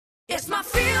It's my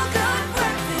feel-good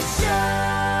breakfast show.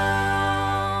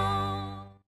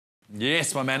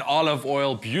 Yes, my man, olive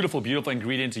oil, beautiful, beautiful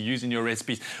ingredient to use in your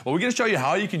recipes. Well, we're going to show you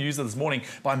how you can use it this morning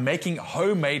by making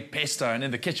homemade pesto. And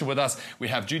in the kitchen with us, we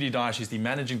have Judy Dyer. She's the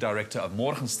managing director of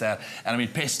Morgenster. And I mean,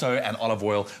 pesto and olive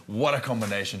oil, what a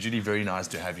combination. Judy, very nice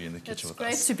to have you in the kitchen with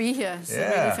us. It's great to be here. It's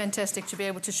really fantastic to be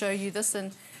able to show you this.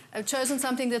 And I've chosen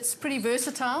something that's pretty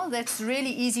versatile, that's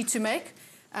really easy to make.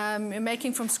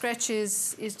 Making from scratch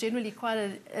is generally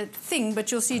quite a thing, but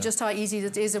you'll see just how easy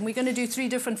it is. And we're going to do 3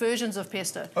 different versions of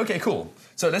pesto. Okay, cool.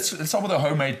 So let's start with a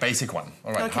homemade basic one.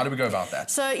 All right, How do we go about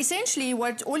that? So essentially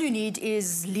all you need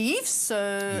is leaves.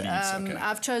 So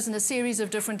I've chosen a series of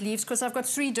different leaves because I've got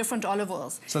 3 different olive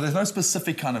oils. So there's no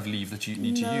specific kind of leaf that you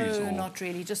need to use? No, not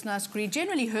really, just nice green.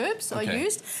 Generally herbs are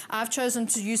used. I've chosen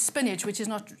to use spinach, which is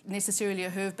not necessarily a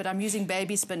herb, but I'm using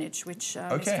baby spinach, which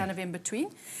is kind of in between.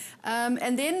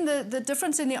 And then the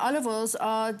difference in the olive oils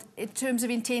are in terms of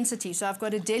intensity. So I've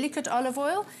got a delicate olive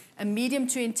oil, a medium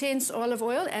to intense olive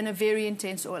oil, and a very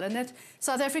intense oil. And that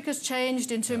South Africa's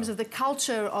changed in terms of the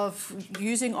culture of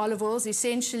using olive oils.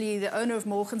 Essentially, the owner of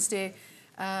Morgenster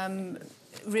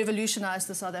revolutionized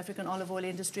the South African olive oil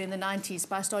industry in the 90s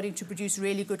by starting to produce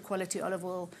really good quality olive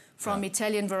oil from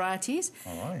Italian varieties.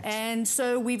 And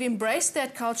so we've embraced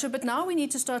that culture, but now we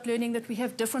need to start learning that we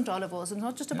have different olive oils, and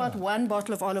not just about 1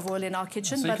 bottle of olive oil in our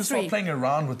kitchen, so but 3. So you can start playing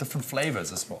around with different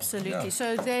flavors as well. Absolutely.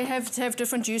 So they have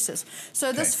different juices.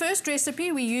 So this first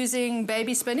recipe, we're using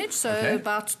baby spinach, so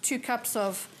about 2 cups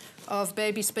of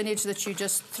baby spinach that you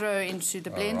just throw into the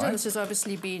blender. This has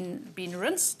obviously been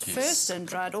rinsed first and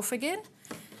dried off again.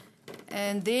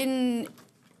 And then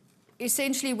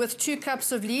essentially with 2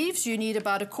 cups of leaves, you need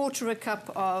about 1/4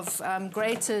 cup of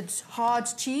grated hard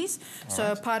cheese,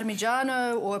 so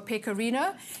Parmigiano or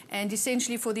Pecorino. And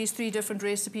essentially for these 3 different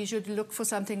recipes, you'd look for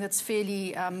something that's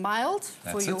fairly mild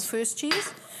for your first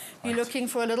cheese. You're looking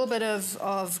for a little bit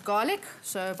of garlic,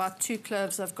 so about 2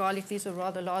 cloves of garlic. These are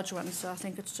rather large ones, so I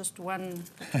think it's just 1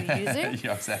 we're using.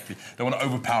 Yeah, exactly. Don't want to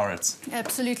overpower it.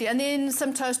 Absolutely. And then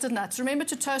some toasted nuts. Remember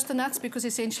to toast the nuts because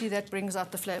essentially that brings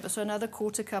out the flavour. So another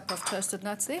 1/4 cup of toasted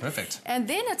nuts there. Perfect. And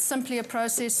then it's simply a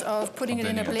process of putting it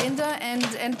in a blender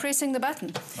and pressing the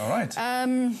button. All right.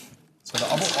 So the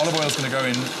olive oil is going to go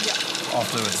in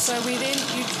afterwards. So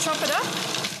you chop it up.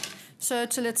 So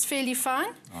till it's fairly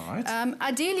fine. All right.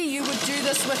 Ideally, you would do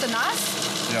this with a knife.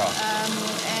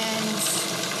 And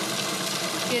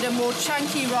get a more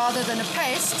chunky rather than a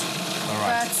paste. All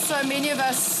right. But so many of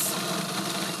us,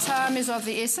 time is of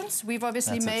the essence. We've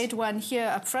obviously made one here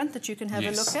up front that you can have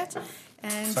a look at.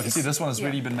 And so I can see this one has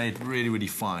really been made really, really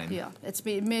fine. Yeah, it's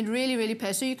been made really, really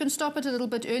paste. So you can stop it a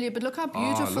little bit earlier, but look how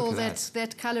beautiful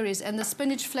that colour is. And the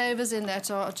spinach flavours in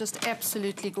that are just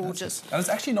absolutely gorgeous. And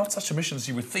it's actually not such a mission as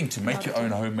you would think to make your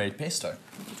own homemade pesto.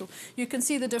 You can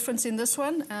see the difference in this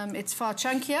one. It's far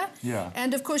chunkier. Yeah.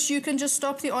 And of course, you can just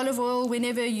stop the olive oil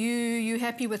whenever you're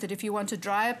happy with it. If you want a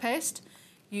drier paste,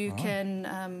 you can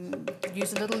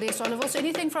use a little less olive oil. So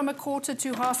anything from 1/4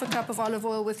 to 1/2 cup of olive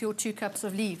oil with your 2 cups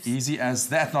of leaves. Easy as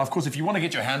that. Now, of course, if you want to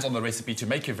get your hands on the recipe to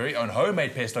make your very own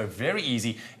homemade pesto, very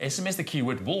easy. SMS the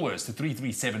keyword Woolworths to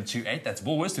 33728. That's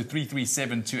Woolworths to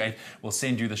 33728. We'll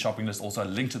send you the shopping list, also a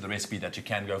link to the recipe that you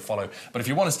can go follow. But if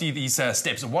you want to see these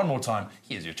steps one more time,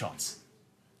 here's your chance.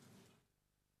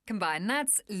 Combine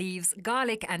nuts, leaves,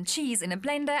 garlic and cheese in a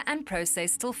blender and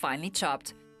process till finely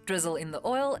chopped. Drizzle in the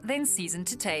oil, then season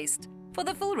to taste. For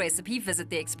the full recipe, visit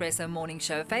the Espresso Morning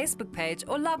Show Facebook page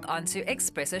or log on to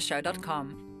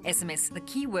expressoshow.com. SMS the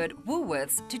keyword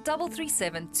Woolworths to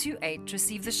 33728 to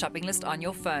receive the shopping list on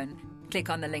your phone. Click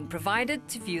on the link provided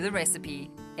to view the recipe.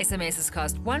 SMSs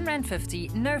cost R1.50,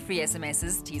 no free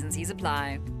SMSs, T's and C's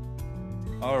apply.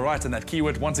 All right, and that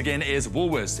keyword once again is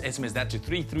Woolworths. SMS that to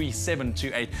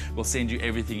 33728. We'll send you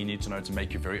everything you need to know to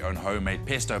make your very own homemade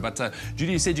pesto. But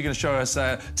Judy, you said you're going to show us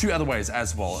 2 other ways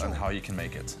as well and how you can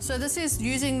make it. So this is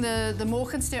using the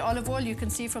Morgenster olive oil. You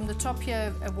can see from the top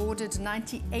here, awarded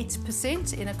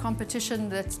 98% in a competition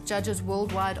that judges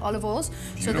worldwide olive oils.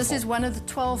 Beautiful. So this is one of the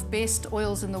 12 best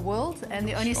oils in the world and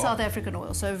the only South African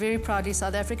oil. So very proudly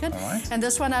South African. All right. And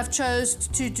this one I've chose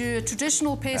to do a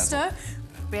traditional pesto.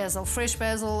 Basil, fresh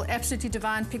basil, absolutely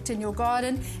divine, picked in your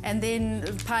garden, and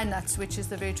then pine nuts, which is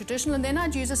the very traditional. And then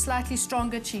I'd use a slightly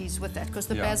stronger cheese with that because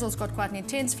the basil's got quite an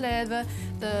intense flavour.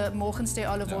 The Morgenster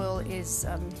olive oil is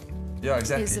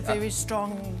is a very strong.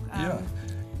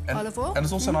 olive oil. And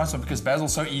it's also nice one because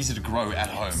basil's so easy to grow at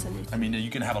home. Absolutely. I mean, you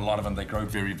can have a lot of them. They grow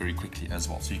very, very quickly as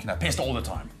well. So you can have pesto all the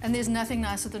time. And there's nothing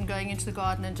nicer than going into the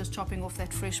garden and just chopping off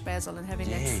that fresh basil and having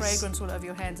that fragrance all over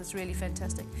your hands. It's really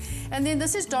fantastic. And then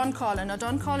this is Don Carlo. Now,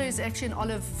 Don Carlo is actually an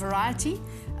olive variety,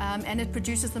 and it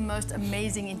produces the most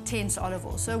amazing, intense olive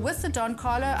oil. So with the Don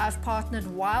Carlo, I've partnered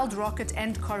wild rocket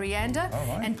and coriander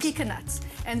and pecan nuts,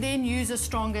 and then use a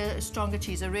stronger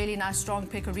cheese. A really nice strong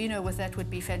pecorino with that would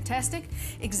be fantastic.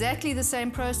 Exactly the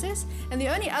same process. And the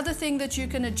only other thing that you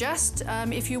can adjust,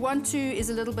 if you want to, is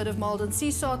a little bit of Maldon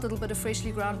sea salt, a little bit of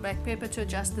freshly ground black pepper to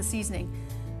adjust the seasoning.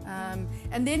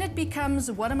 And then it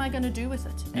becomes, what am I going to do with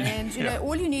it? And you know,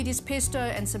 all you need is pesto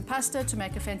and some pasta to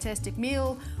make a fantastic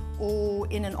meal, or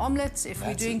in an omelette. If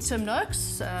we're doing Tim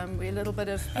Noakes, a little bit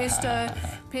of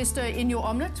pesto in your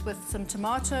omelette with some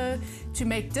tomato to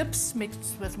make dips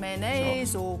mixed with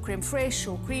mayonnaise or creme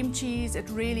fraiche or cream cheese. It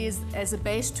really is as a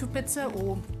base to pizza,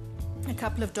 or a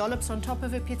couple of dollops on top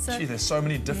of a pizza. Gee, there's so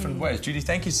many different ways. Judy,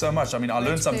 thank you so much. I mean, I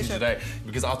learned something pleasure. today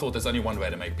because I thought there's only one way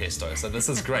to make pesto. So this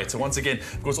is great. So once again,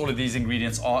 of course, all of these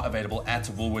ingredients are available at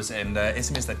Woolworths, and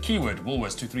SMS that keyword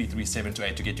Woolworths to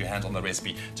 33728 to get your hands on the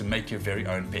recipe to make your very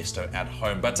own pesto at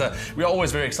home. But we are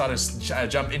always very excited to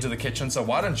jump into the kitchen. So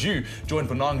why don't you join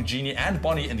Bonang, Jeannie and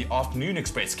Bonnie in the Afternoon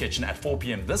Express kitchen at 4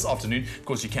 p.m. this afternoon. Of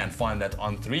course, you can find that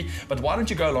on 3. But why don't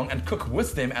you go along and cook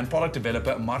with them and product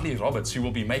developer Marley Roberts, who will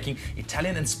be making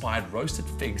Italian-inspired roasted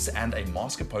figs and a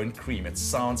mascarpone cream. It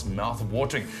sounds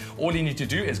mouth-watering. All you need to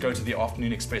do is go to the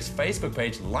Afternoon Express Facebook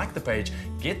page, like the page,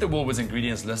 get the Woolworths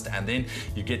ingredients list, and then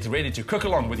you get ready to cook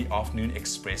along with the Afternoon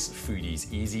Express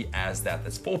foodies. Easy as that.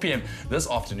 That's 4 p.m. this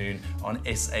afternoon on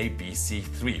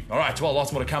SABC3. All right, well,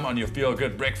 lots more to come on your Feel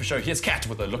Good Breakfast Show. Here's Kat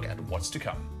with a look at what's to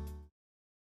come.